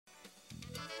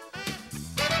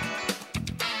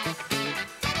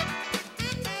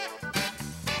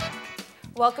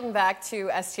Welcome back to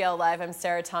STL Live. I'm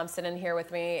Sarah Thompson, and here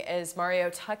with me is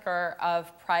Mario Tucker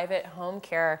of Private Home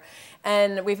Care.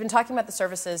 And we've been talking about the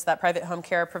services that Private Home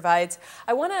Care provides.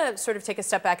 I want to sort of take a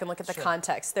step back and look at the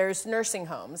context. There's nursing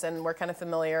homes, and we're kind of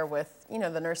familiar with, you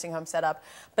know, the nursing home setup.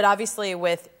 But obviously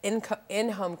with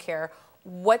in-home care,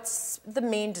 what's the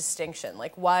main distinction?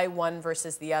 Like, why one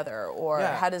versus the other, or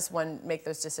how does one make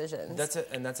those decisions?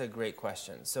 That's a great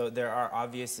question. So there are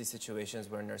obviously situations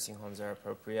where nursing homes are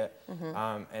appropriate,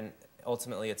 and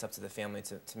ultimately it's up to the family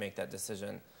to make that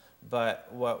decision. But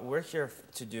what we're here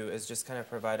to do is just kind of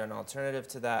provide an alternative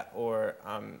to that, or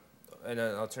an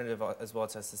alternative as well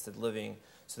to assisted living,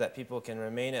 so that people can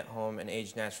remain at home and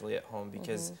age naturally at home,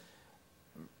 because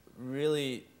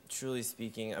really, truly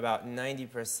speaking, about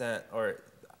 90% or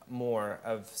more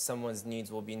of someone's needs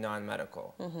will be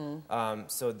non-medical.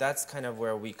 So that's kind of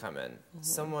where we come in.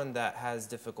 Someone that has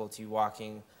difficulty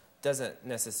walking doesn't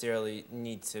necessarily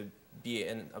need to be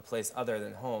in a place other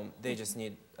than home. They just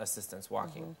need assistance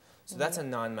walking. So that's a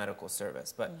non-medical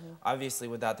service. But obviously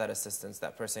without that assistance,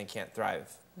 that person can't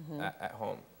thrive at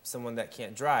home. Someone that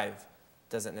can't drive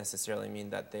doesn't necessarily mean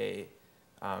that they,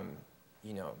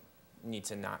 you know, need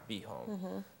to not be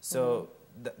home. So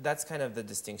that's kind of the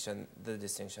distinction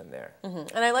there.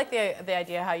 And I like the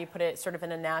idea how you put it sort of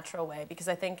in a natural way, because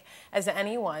I think as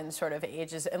anyone sort of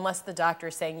ages, unless the doctor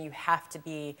is saying you have to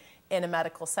be in a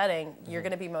medical setting, you're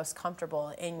going to be most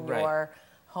comfortable in your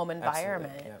home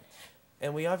environment. Absolutely, yeah.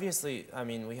 And we obviously, I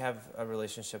mean, we have a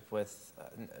relationship with,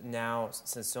 now,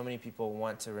 since so many people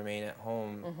want to remain at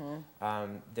home,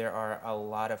 there are a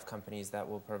lot of companies that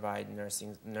will provide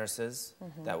nurses,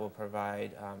 that will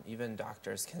provide, even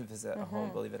doctors can visit a home,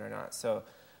 believe it or not. So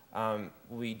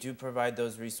we do provide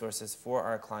those resources for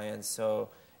our clients. So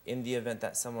in the event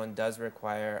that someone does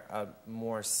require a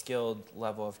more skilled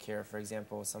level of care, for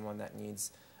example, someone that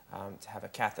needs to have a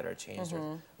catheter changed,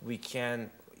 we can,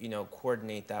 you know,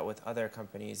 coordinate that with other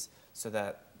companies so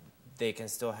that they can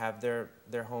still have their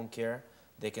home care.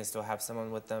 They can still have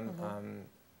someone with them,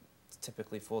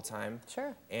 typically full-time.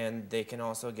 And they can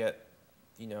also get,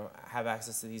 you know, have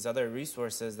access to these other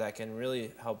resources that can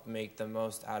really help make the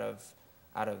most out of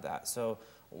that. So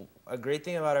a great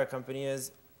thing about our company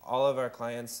is all of our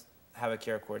clients have a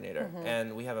care coordinator,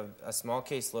 and we have a small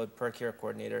caseload per care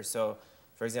coordinator. So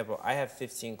for example, I have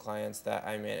 15 clients that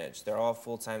I manage. They're all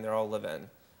full-time, they're all live-in.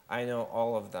 I know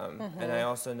all of them, and I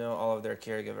also know all of their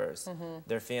caregivers.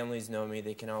 Their families know me.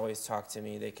 They can always talk to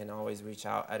me. They can always reach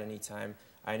out at any time.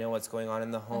 I know what's going on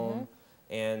in the home,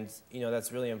 and you know,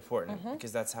 that's really important,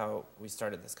 because that's how we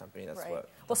started this company. That's what.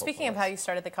 Well, speaking of how you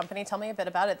started the company, tell me a bit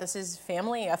about it. This is a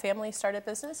family-started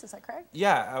business. Is that correct?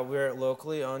 Yeah, we're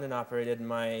locally owned and operated.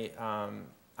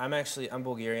 I'm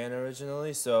Bulgarian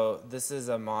originally, so this is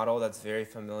a model that's very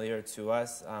familiar to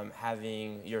us,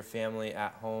 having your family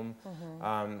at home.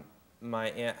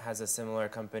 My aunt has a similar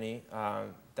company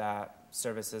that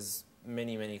services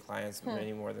many clients,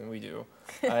 many more than we do,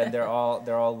 and they're all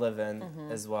live-in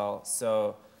as well.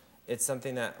 So it's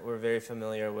something that we're very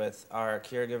familiar with. Our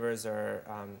caregivers are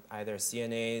either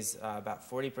CNAs. About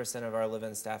 40% of our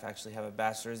live-in staff actually have a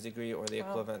bachelor's degree or the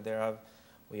equivalent thereof.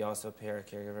 We also pay our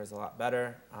caregivers a lot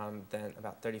better, than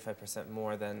about 35%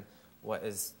 more than what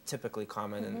is typically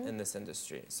common in this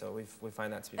industry. So we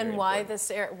find that to be very important. And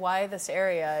why this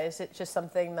area? Is it just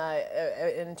something that,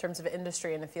 in terms of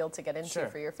industry in the field to get into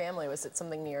for your family, was it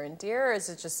something near and dear, or is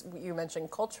it just, you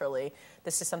mentioned culturally,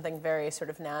 this is something very sort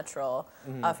of natural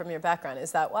from your background?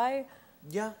 Is that why?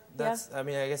 Yeah, I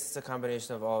mean, I guess it's a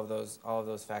combination of all of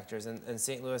those factors. And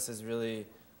St. Louis is really,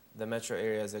 the metro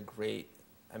area is a great,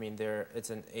 I mean, it's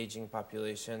an aging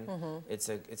population. It's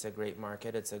a great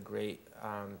market. It's a great,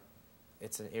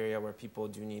 it's an area where people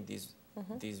do need these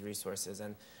resources.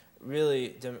 And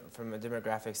really, from a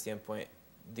demographic standpoint,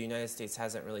 the United States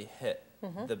hasn't really hit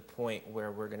the point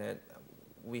where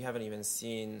we haven't even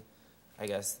seen, I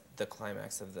guess, the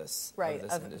climax of this,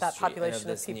 industry, that population and of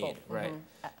this of people, need,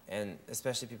 and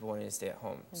especially people wanting to stay at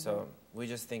home. So we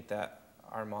just think that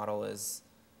our model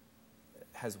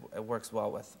it works well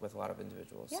with a lot of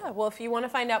individuals. Yeah, well, if you want to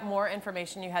find out more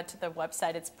information, you head to the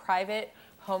website. It's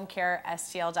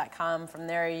privatehomecarestl.com. From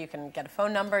there, you can get a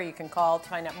phone number, you can call to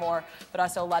find out more, but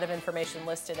also a lot of information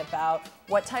listed about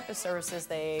what type of services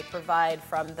they provide,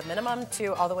 from the minimum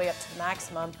to all the way up to the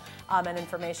maximum, and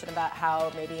information about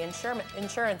how maybe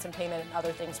insurance and payment and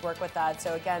other things work with that.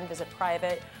 So again, visit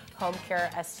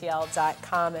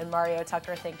privatehomecarestl.com. And Mario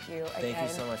Tucker, thank you again. Thank you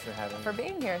so much for having me. For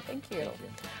being here. Thank you. Thank you.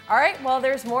 All right, well,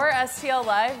 there's more STL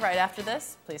Live right after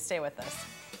this. Please stay with us.